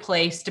find a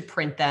place to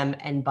print them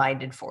and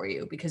bind it for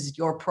you, because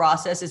your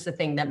process is the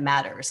thing that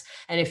matters.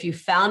 And if you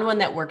found one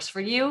that works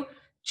for you,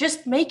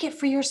 just make it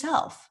for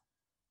yourself.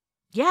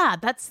 Yeah,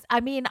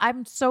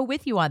 I'm so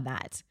with you on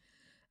that.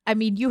 I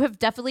mean, you have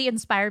definitely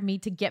inspired me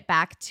to get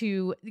back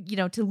to,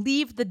 to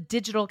leave the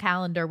digital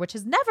calendar, which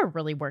has never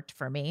really worked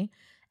for me,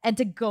 and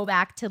to go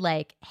back to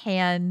like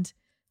hand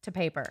to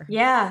paper.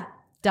 Yeah.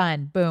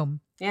 Done. Boom.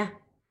 Yeah.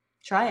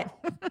 Try it.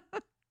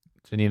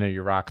 Janina,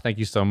 you rock. Thank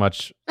you so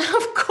much.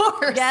 Of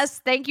course. Yes.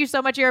 Thank you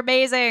so much. You're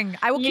amazing.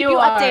 I will keep you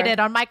updated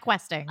on my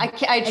questing.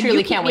 I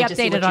truly can't wait to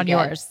see what you on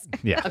get. Yours.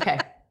 Yeah. Okay.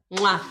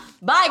 Mwah.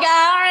 Bye,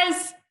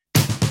 guys.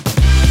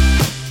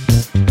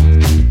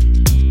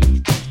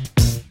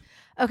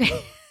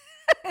 Okay.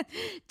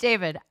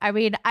 David, I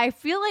mean, I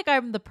feel like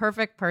I'm the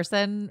perfect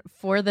person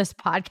for this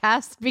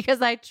podcast,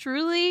 because I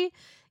truly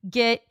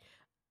get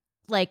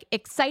like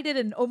excited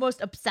and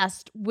almost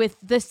obsessed with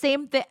the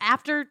same thing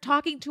after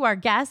talking to our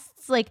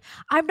guests. Like,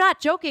 I'm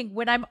not joking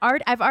when I've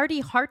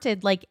already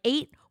hearted like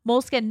 8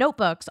 Moleskine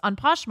notebooks on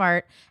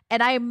Poshmark,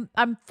 and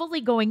I'm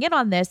fully going in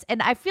on this. And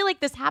I feel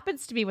like this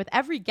happens to me with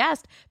every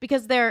guest,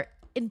 because their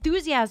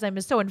enthusiasm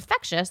is so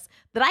infectious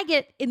that I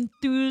get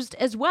enthused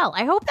as well.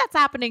 I hope that's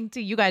happening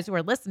to you guys who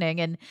are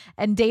listening.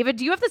 And David,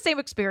 do you have the same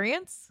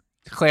experience?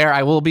 Claire,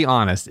 I will be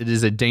honest.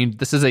 This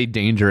is a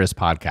dangerous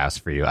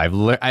podcast for you. I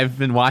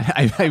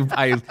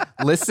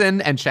listen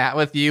and chat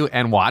with you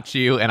and watch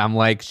you, and I'm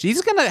like,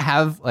 she's gonna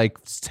have like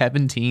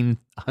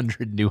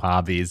 1,700 new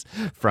hobbies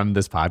from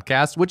this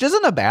podcast, which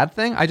isn't a bad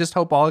thing. I just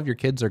hope all of your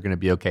kids are gonna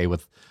be okay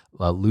with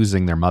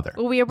losing their mother.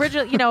 Well, we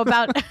originally,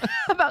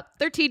 about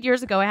 13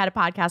 years ago, I had a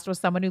podcast with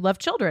someone who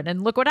loved children,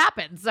 and look what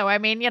happened. So, I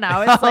mean,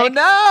 it's like,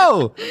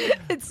 no,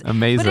 it's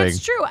amazing. But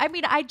it's true. I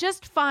mean, I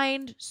just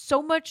find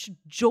so much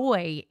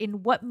joy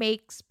in what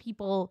makes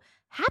people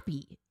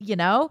happy,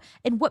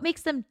 and what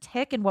makes them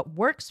tick and what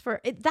works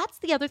for it. That's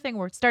the other thing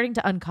we're starting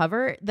to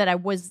uncover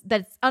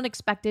that's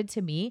unexpected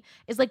to me,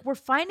 is like, we're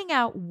finding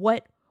out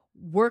what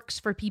works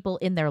for people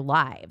in their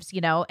lives,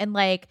 and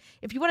like,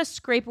 if you want to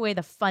scrape away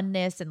the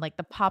funness and like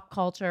the pop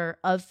culture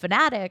of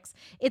Fanatics,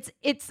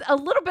 it's a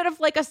little bit of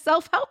like a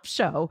self-help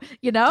show,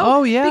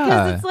 Oh yeah.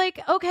 Because it's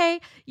like, okay,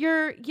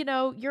 you're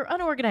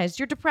unorganized,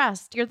 you're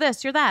depressed, you're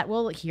this, you're that.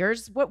 Well,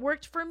 here's what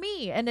worked for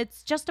me. And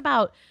it's just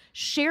about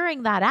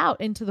sharing that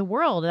out into the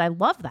world. And I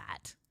love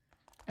that.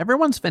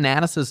 Everyone's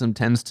fanaticism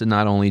tends to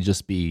not only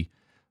just be,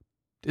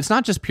 it's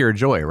not just pure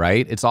joy,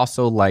 right? It's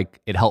also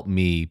like, it helped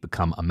me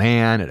become a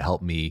man. It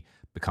helped me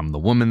become the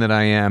woman that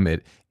I am.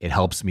 It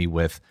helps me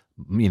with,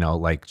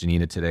 like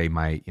Janina today,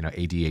 my,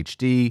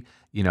 ADHD.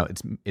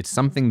 It's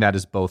something that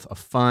is both a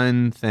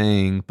fun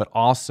thing, but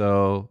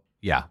also,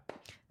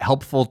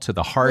 helpful to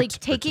the heart, like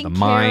taking to the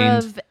mind. Care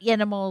of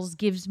animals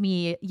gives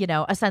me,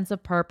 a sense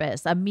of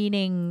purpose, a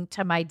meaning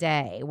to my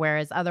day.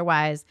 Whereas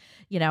otherwise,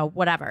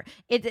 whatever.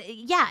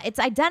 It's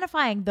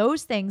identifying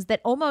those things that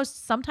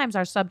almost sometimes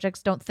our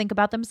subjects don't think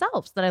about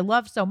themselves, that I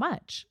love so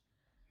much.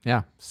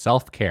 Yeah,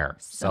 self-care.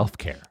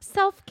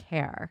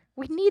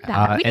 We need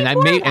that.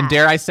 And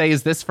dare I say,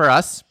 is this for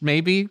us,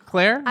 maybe,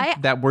 Claire,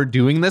 that we're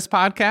doing this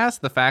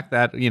podcast? The fact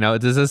that,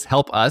 does this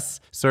help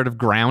us sort of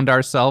ground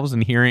ourselves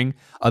in hearing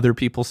other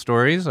people's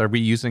stories? Are we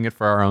using it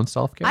for our own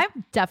self-care?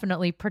 I'm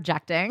definitely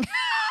projecting.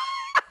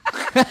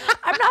 I'm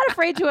not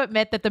afraid to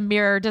admit that the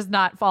mirror does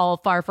not fall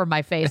far from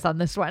my face on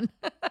this one.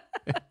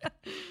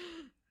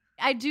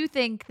 I do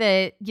think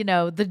that,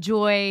 the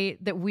joy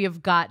that we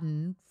have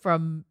gotten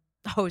from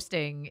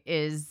hosting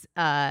is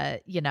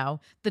the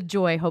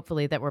joy,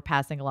 hopefully, that we're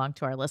passing along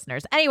to our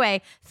listeners.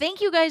 Anyway,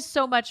 thank you guys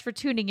so much for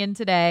tuning in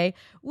today.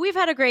 We've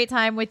had a great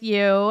time with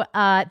you.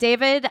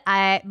 David,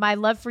 my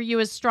love for you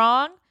is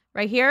strong.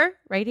 Right here.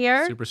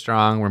 Super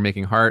strong. We're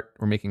making heart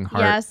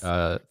yes.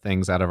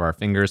 Things out of our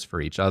fingers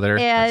for each other.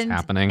 That's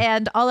happening.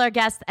 And all our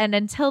guests. And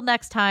until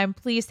next time,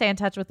 please stay in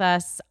touch with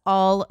us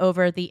all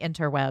over the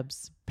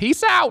interwebs.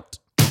 Peace out.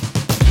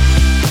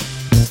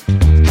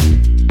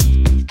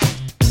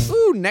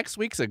 Ooh, next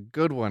week's a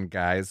good one,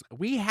 guys.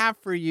 We have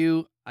for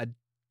you a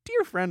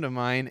dear friend of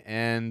mine,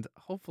 and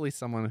hopefully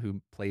someone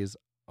who plays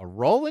a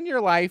role in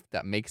your life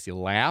that makes you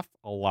laugh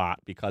a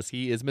lot, because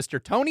he is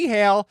Mr. Tony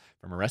Hale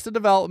from Arrested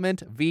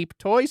Development, Veep,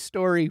 Toy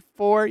Story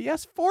 4.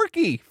 Yes,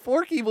 Forky.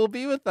 Forky will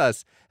be with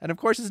us. And of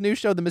course, his new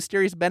show, The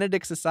Mysterious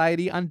Benedict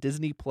Society on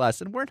Disney+.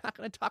 And we're not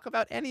going to talk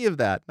about any of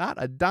that. Not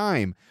a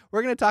dime.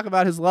 We're going to talk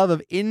about his love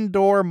of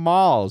indoor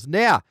malls.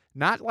 Yeah,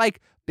 not like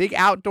big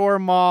outdoor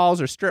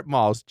malls or strip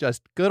malls,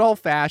 just good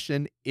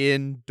old-fashioned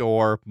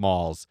indoor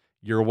malls.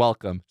 You're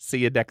welcome. See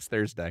you next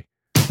Thursday.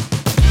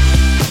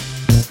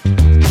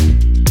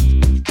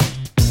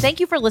 Thank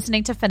you for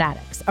listening to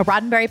Fanatics, a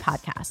Roddenberry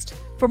podcast.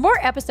 For more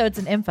episodes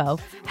and info,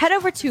 head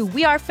over to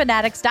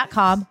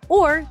wearefanatics.com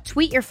or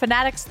tweet your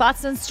Fanatics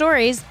thoughts and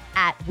stories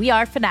at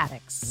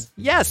wearefanatics.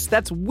 Yes,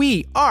 that's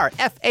We Are,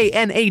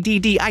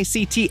 FANADDICTS.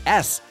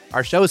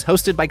 Our show is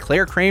hosted by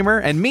Claire Kramer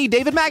and me,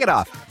 David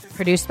Magadoff.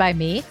 Produced by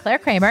me, Claire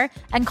Kramer,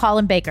 and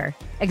Colin Baker.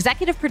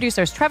 Executive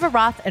producers Trevor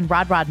Roth and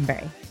Rod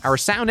Roddenberry. Our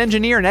sound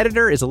engineer and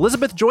editor is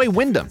Elizabeth Joy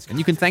Wyndham, and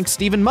you can thank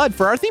Stephen Mudd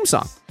for our theme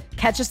song.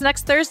 Catch us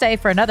next Thursday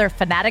for another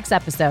Fanatics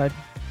episode.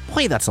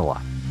 Boy, that's a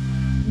lot.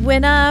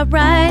 When I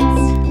write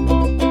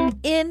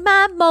in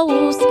my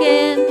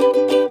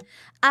moleskin,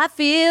 I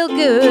feel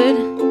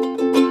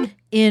good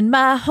in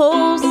my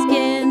whole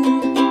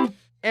skin.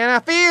 And I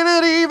feel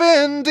it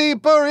even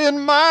deeper in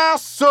my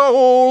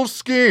soul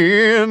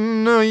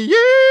skin. Yeah.